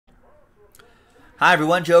Hi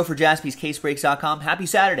everyone, Joe for JaspysCaseBreaks.com. Happy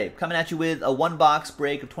Saturday. Coming at you with a one-box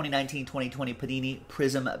break of 2019-2020 Panini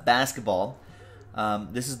Prizm Basketball.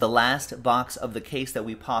 This is the last box of the case that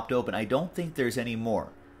we popped open. I don't think there's any more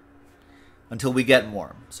until we get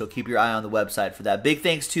more, so keep your eye on the website for that. Big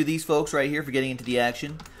thanks to these folks right here for getting into the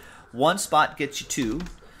action. One spot gets you two,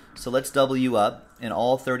 so let's double you up, and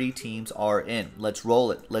all 30 teams are in. Let's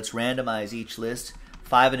roll it. Let's randomize each list.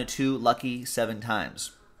 5 and a 2, lucky 7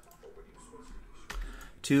 times.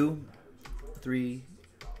 2, 3,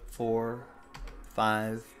 4,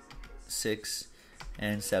 5, 6,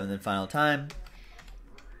 and 7th and final time.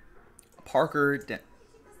 Parker,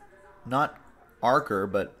 not Arker,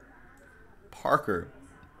 but Parker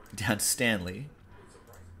down to Stanley.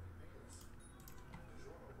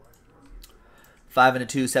 5 and a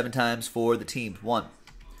 2, 7 times for the teams. 1,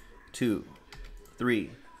 2,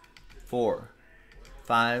 3, 4,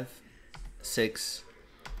 5, 6,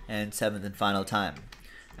 and 7th and final time.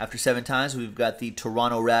 After 7 times, we've got the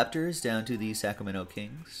Toronto Raptors down to the Sacramento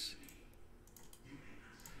Kings.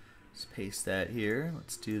 Let's paste that here.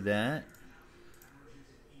 Let's do that.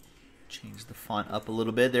 Change the font up a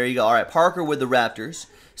little bit. There you go. All right, Parker with the Raptors.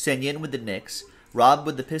 Senyin with the Knicks. Rob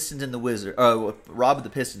with the Pistons and the Wizards. Rob with the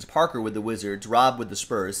Pistons. Parker with the Wizards. Rob with the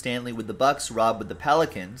Spurs. Stanley with the Bucks. Rob with the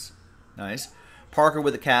Pelicans. Nice. Parker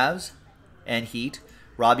with the Cavs and Heat.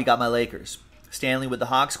 Rob, you got my Lakers. Stanley with the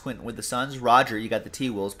Hawks, Quentin with the Suns. Roger, you got the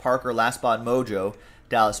T-Wolves. Parker, last spot Mojo,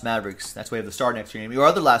 Dallas Mavericks. That's why you have the star next to your name. Your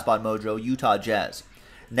other last spot Mojo, Utah Jazz.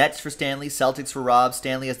 Nets for Stanley, Celtics for Rob.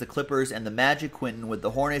 Stanley has the Clippers and the Magic. Quentin with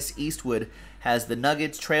the Hornets. Eastwood has the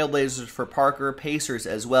Nuggets. Trailblazers for Parker. Pacers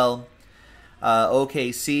as well.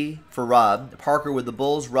 OKC for Rob. Parker with the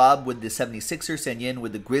Bulls. Rob with the 76ers. Senyin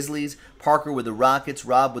with the Grizzlies. Parker with the Rockets.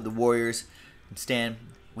 Rob with the Warriors. And Stan,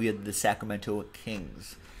 we have the Sacramento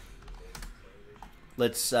Kings.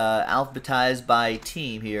 Let's alphabetize by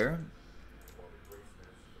team here.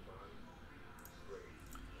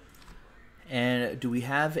 And do we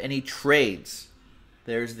have any trades?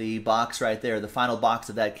 There's the box right there, the final box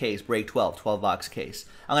of that case, break 12, 12-box case.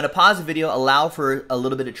 I'm going to pause the video, allow for a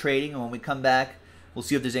little bit of trading, and when we come back, we'll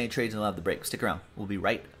see if there's any trades and we'll have the break. Stick around. We'll be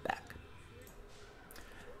right back.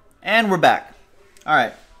 And we're back. All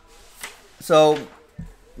right. So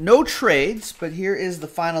no trades, but here is the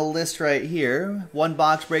final list right here. One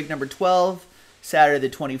box break number 12, Saturday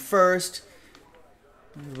the 21st.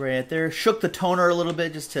 Right there. Shook the toner a little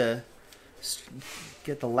bit just to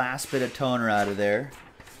get the last bit of toner out of there.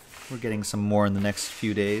 We're getting some more in the next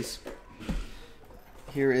few days.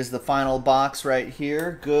 Here is the final box right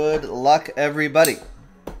here. Good luck, everybody.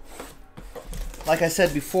 Like I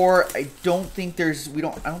said before, I don't think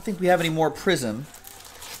we have any more Prizm.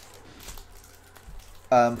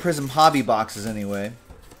 Prizm hobby boxes anyway.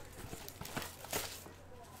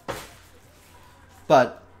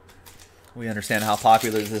 But we understand how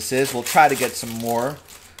popular this is. We'll try to get some more,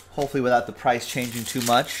 hopefully without the price changing too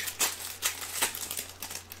much.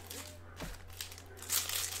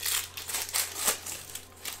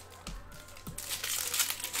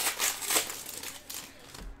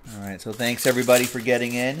 All right, so thanks everybody for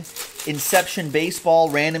getting in. Inception Baseball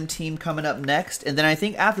random team coming up next, and then I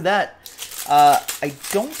think after that, I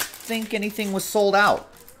don't think anything was sold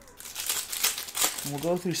out. We'll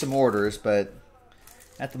go through some orders, but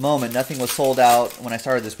at the moment, nothing was sold out. When I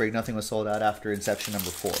started this break, nothing was sold out after Inception number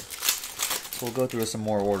 4. So we'll go through some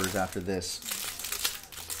more orders after this.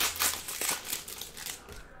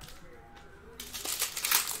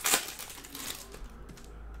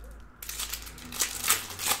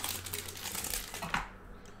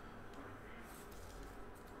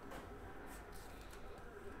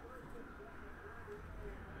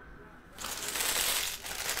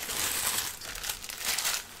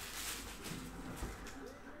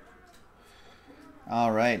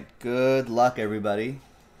 All right, good luck, everybody.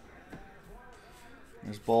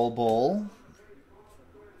 There's Bowl.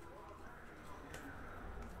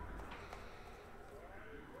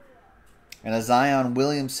 And a Zion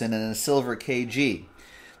Williamson and a silver KG.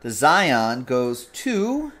 The Zion goes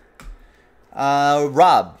to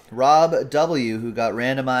Rob W., who got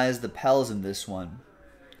randomized the Pels in this one.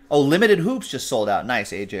 Oh, Limited Hoops just sold out.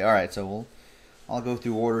 Nice, AJ. All right, so I'll go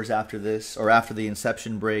through orders after this, or after the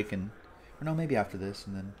Inception break, and or no, maybe after this,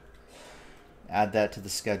 and then add that to the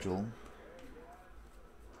schedule.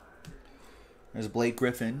 There's Blake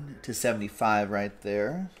Griffin to 75 right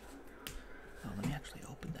there. Oh, let me actually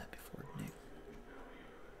open that before Nick.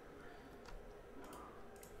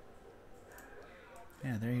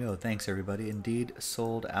 Yeah, there you go. Thanks, everybody. Indeed,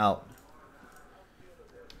 sold out.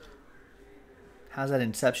 How's that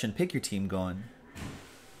Inception pick your team going?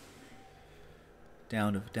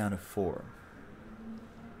 Down to 4.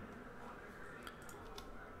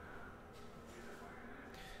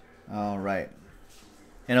 All right.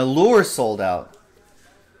 And Allure sold out.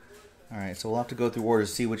 All right, so we'll have to go through order to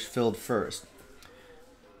see which filled first.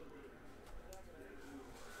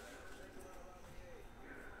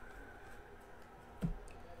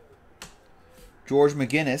 George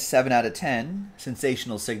McGinnis, 7 out of 10.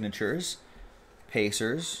 Sensational signatures.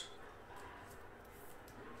 Pacers.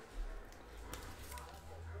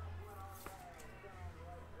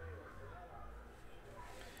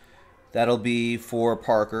 That'll be for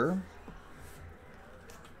Parker.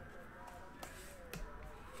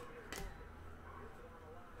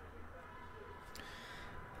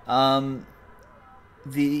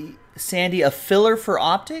 The Sandy, a filler for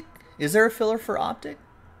Optic? Is there a filler for Optic?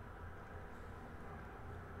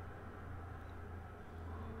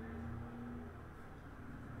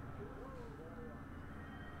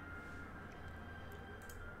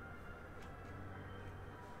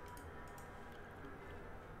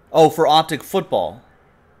 Oh, for Optic football.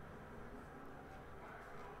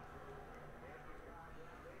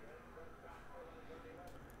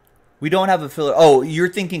 We don't have a filler. Oh, you're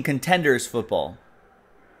thinking Contenders football.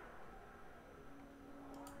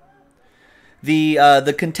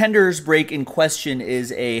 The Contenders break in question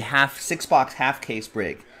is a 6-box half case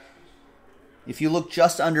break. If you look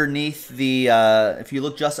just underneath that,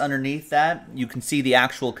 you can see the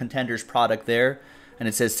actual Contenders product there, and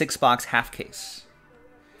it says 6-box half case.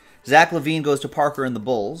 Zach LaVine goes to Parker and the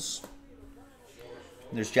Bulls.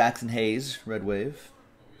 There's Jackson Hayes, Red Wave.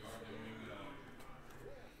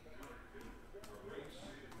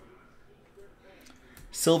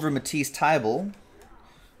 Silver Matisse Thybulle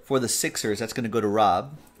for the Sixers. That's going to go to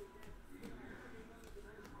Rob.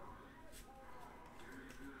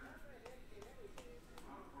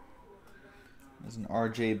 There's an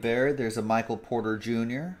R.J. Barrett. There's a Michael Porter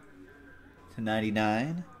Jr.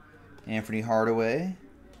 /99. Anthony Hardaway.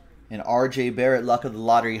 And R.J. Barrett, Luck of the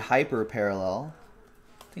Lottery Hyper Parallel.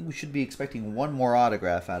 I think we should be expecting one more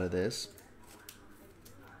autograph out of this.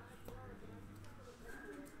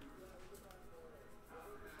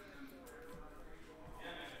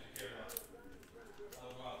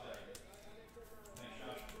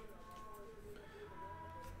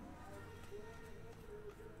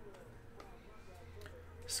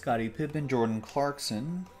 Scottie Pippen, Jordan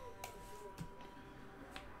Clarkson.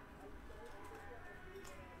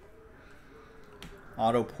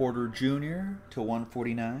 Otto Porter Jr.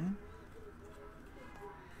 /149.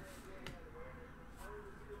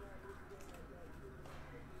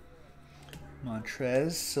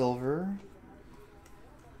 Montrez, silver.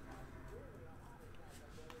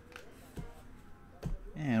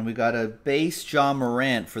 And we got a base John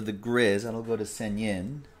Morant for the Grizz. That'll go to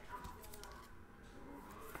Senyin.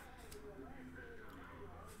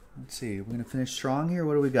 Let's see. We're going to finish strong here.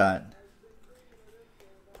 What do we got?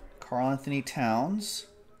 Karl Anthony Towns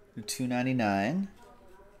 /299.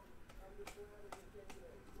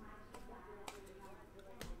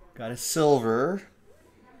 Got a silver.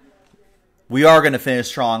 We are going to finish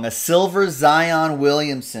strong. A silver Zion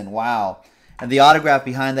Williamson. Wow. And the autograph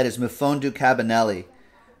behind that is Mfiondu Kabengele.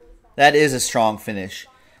 That is a strong finish.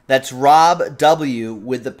 That's Rob W.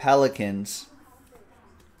 with the Pelicans.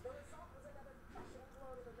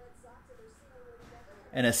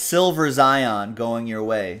 And a silver Zion going your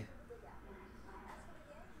way.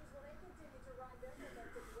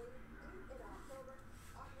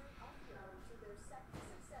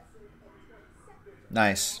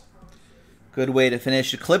 Nice. Good way to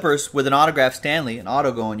finish. The Clippers with an autograph Stanley, an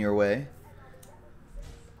auto going your way.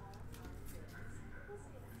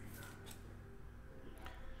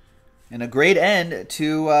 And a great end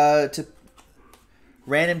to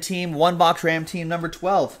Random Team, One Box Random Team number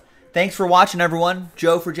 12. Thanks for watching, everyone.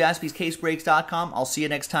 Joe for JaspysCaseBreaks.com. I'll see you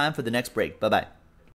next time for the next break. Bye-bye.